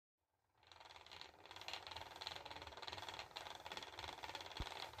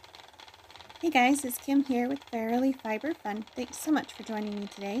Hey guys, it's Kim here with Verily Fiber Fun. Thanks so much for joining me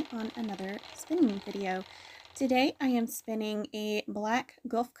today on another spinning video. Today I am spinning a black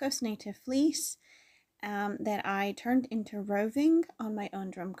Gulf Coast native fleece that I turned into roving on my own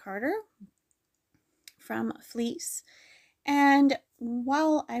drum carder from fleece. And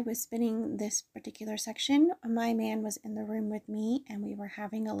while I was spinning this particular section, my man was in the room with me and we were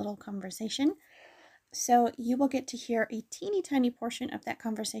having a little conversation. So you will get to hear a teeny tiny portion of that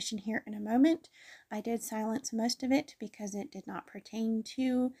conversation here in a moment. I did silence most of it because it did not pertain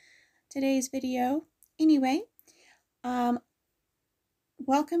to today's video. Anyway,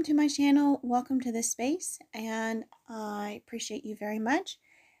 welcome to my channel, welcome to this space, and I appreciate you very much.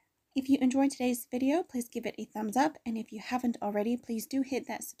 If you enjoyed today's video, please give it a thumbs up, and if you haven't already, please do hit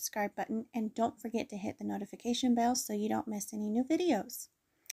that subscribe button and don't forget to hit the notification bell so you don't miss any new videos.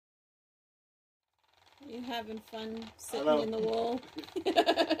 You having fun sitting in the wool?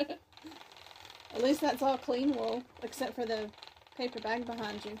 At least that's all clean wool, except for the paper bag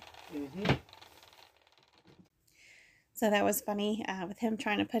behind you. So that was funny with him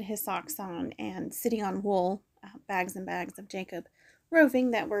trying to put his socks on and sitting on wool, bags and bags of Jacob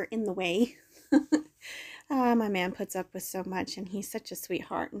roving that were in the way. My man puts up with so much, and he's such a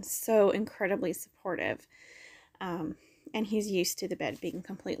sweetheart and so incredibly supportive. And he's used to the bed being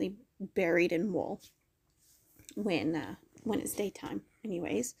completely buried in wool when it's daytime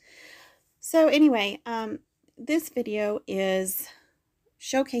anyways. So anyway, this video is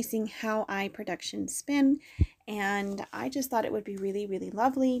showcasing how I production spin, and I just thought it would be really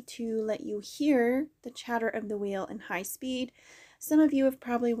lovely to let you hear the chatter of the wheel in high speed. Some of you have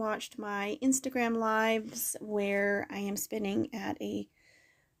probably watched my Instagram lives where I am spinning at a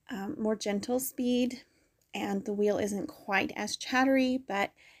more gentle speed and the wheel isn't quite as chattery,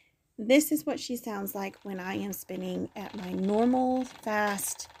 but this is what she sounds like when I am spinning at my normal,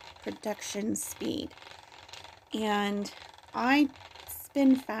 fast production speed. And I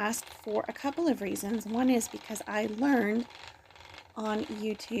spin fast for a couple of reasons. One is because I learned on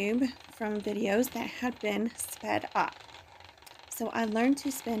YouTube from videos that had been sped up. So I learned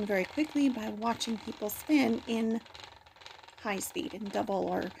to spin very quickly by watching people spin in high speed, in double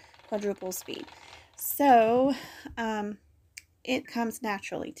or quadruple speed. So it comes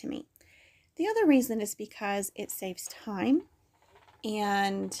naturally to me. The other reason is because it saves time,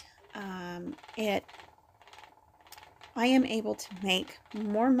 and I am able to make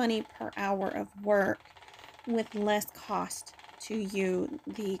more money per hour of work with less cost to you,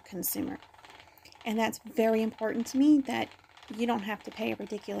 the consumer. And that's very important to me, that you don't have to pay a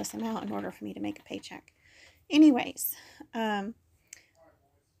ridiculous amount in order for me to make a paycheck. Anyways,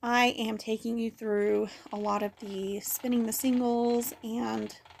 I am taking you through a lot of the spinning the singles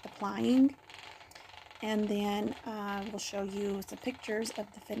and applying, and then we'll show you some pictures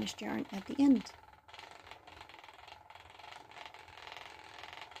of the finished yarn at the end.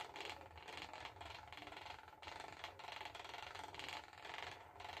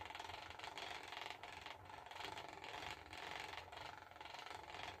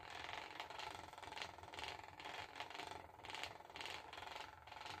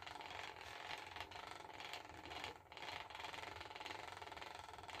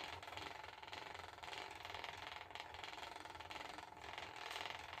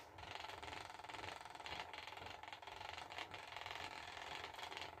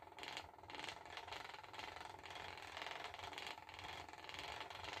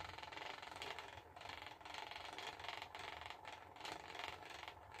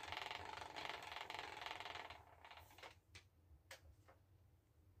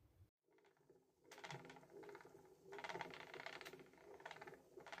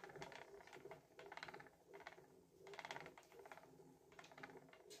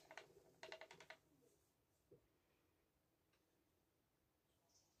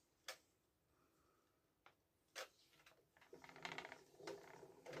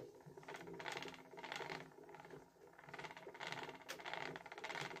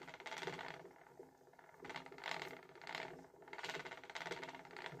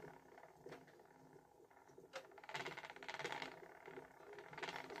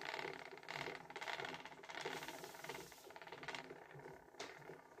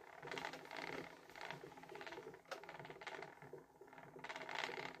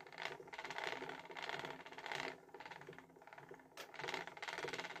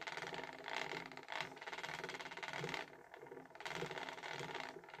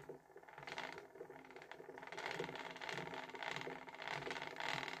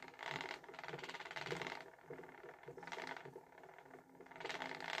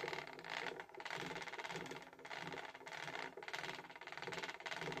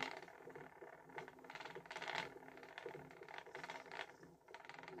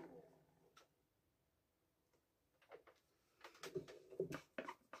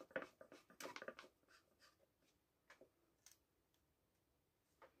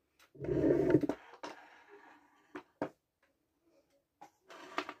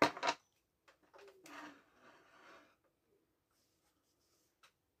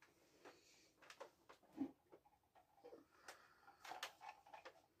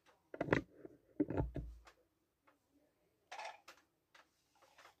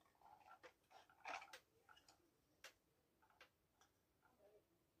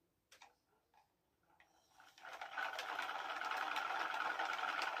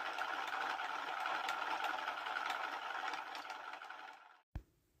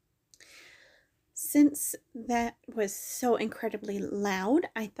 since that was so incredibly loud,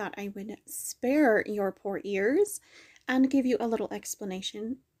 I thought I would spare your poor ears and give you a little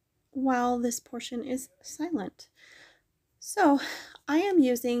explanation while this portion is silent. So, I am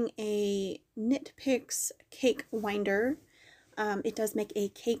using a Knit Picks cake winder. It does make a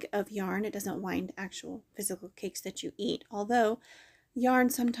cake of yarn. It doesn't wind actual physical cakes that you eat, although yarn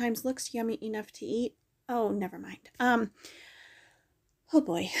sometimes looks yummy enough to eat. Oh, never mind. Oh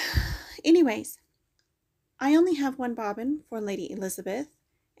boy. Anyways, I only have one bobbin for Lady Elizabeth,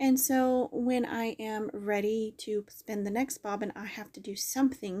 and so when I am ready to spin the next bobbin, I have to do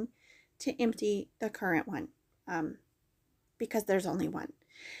something to empty the current one, because there's only one.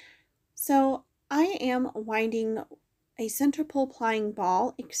 So I am winding a center pole plying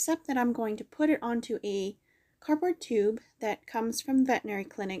ball, except that I'm going to put it onto a cardboard tube that comes from veterinary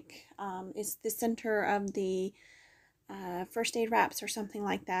clinic. It's the center of the first aid wraps or something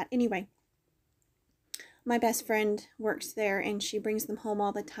like that. Anyway, my best friend works there and she brings them home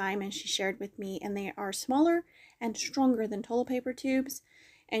all the time, and she shared with me, and they are smaller and stronger than toilet paper tubes,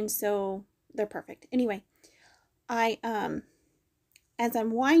 and so they're perfect. Anyway, I as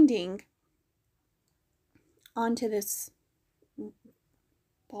I'm winding onto this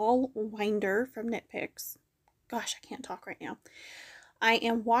ball winder from Knit Picks, gosh, I can't talk right now, I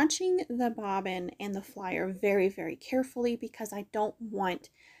am watching the bobbin and the flyer very, very carefully because I don't want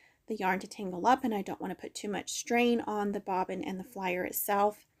the yarn to tangle up, and I don't want to put too much strain on the bobbin and the flyer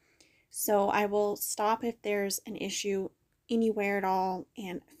itself. So I will stop if there's an issue anywhere at all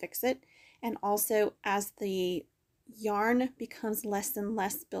and fix it. And also, as the yarn becomes less and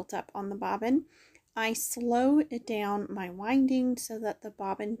less built up on the bobbin, I slow down my winding so that the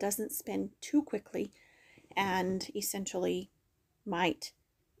bobbin doesn't spin too quickly and essentially might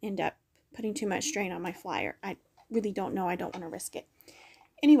end up putting too much strain on my flyer. I really don't know. I don't want to risk it.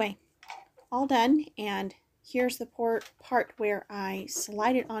 Anyway, all done, and here's the part where I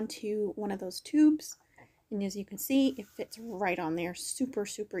slide it onto one of those tubes, and as you can see, it fits right on there. Super,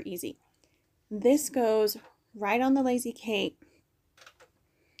 super easy. This goes right on the Lazy Kate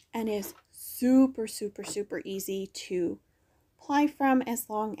and is super, super, super easy to ply from, as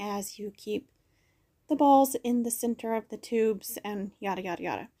long as you keep the balls in the center of the tubes and yada, yada,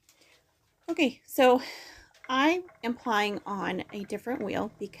 yada. Okay, so I am plying on a different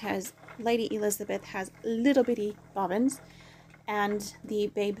wheel because Lady Elizabeth has little bitty bobbins and the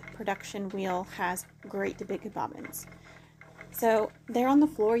Babe production wheel has great big bobbins. So there on the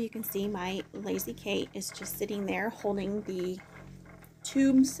floor you can see my Lazy Kate is just sitting there holding the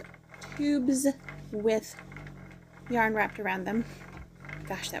tubes with yarn wrapped around them.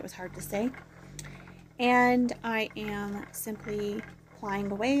 Gosh, that was hard to say. And I am simply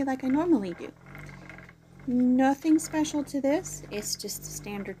plying away like I normally do. Nothing special to this. It's just a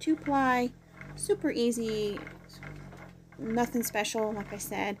standard 2-ply, super easy, nothing special. Like I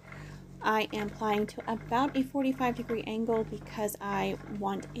said, I am plying to about a 45-degree angle because I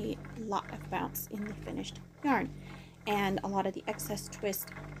want a lot of bounce in the finished yarn, and a lot of the excess twist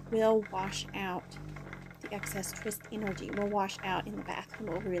will wash out. The excess twist energy will wash out in the bath and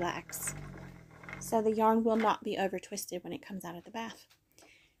will relax, so the yarn will not be over twisted when it comes out of the bath.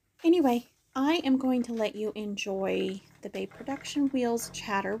 Anyway, I am going to let you enjoy the Babe Production Wheel's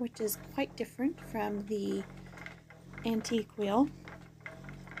chatter, which is quite different from the antique wheel.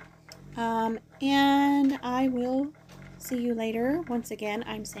 And I will see you later. Once again,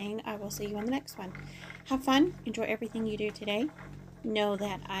 I'm saying I will see you on the next one. Have fun. Enjoy everything you do today. Know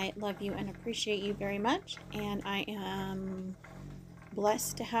that I love you and appreciate you very much, and I am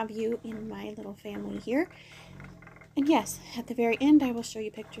blessed to have you in my little family here. And yes, at the very end, I will show you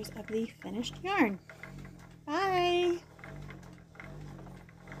pictures of the finished yarn. Bye!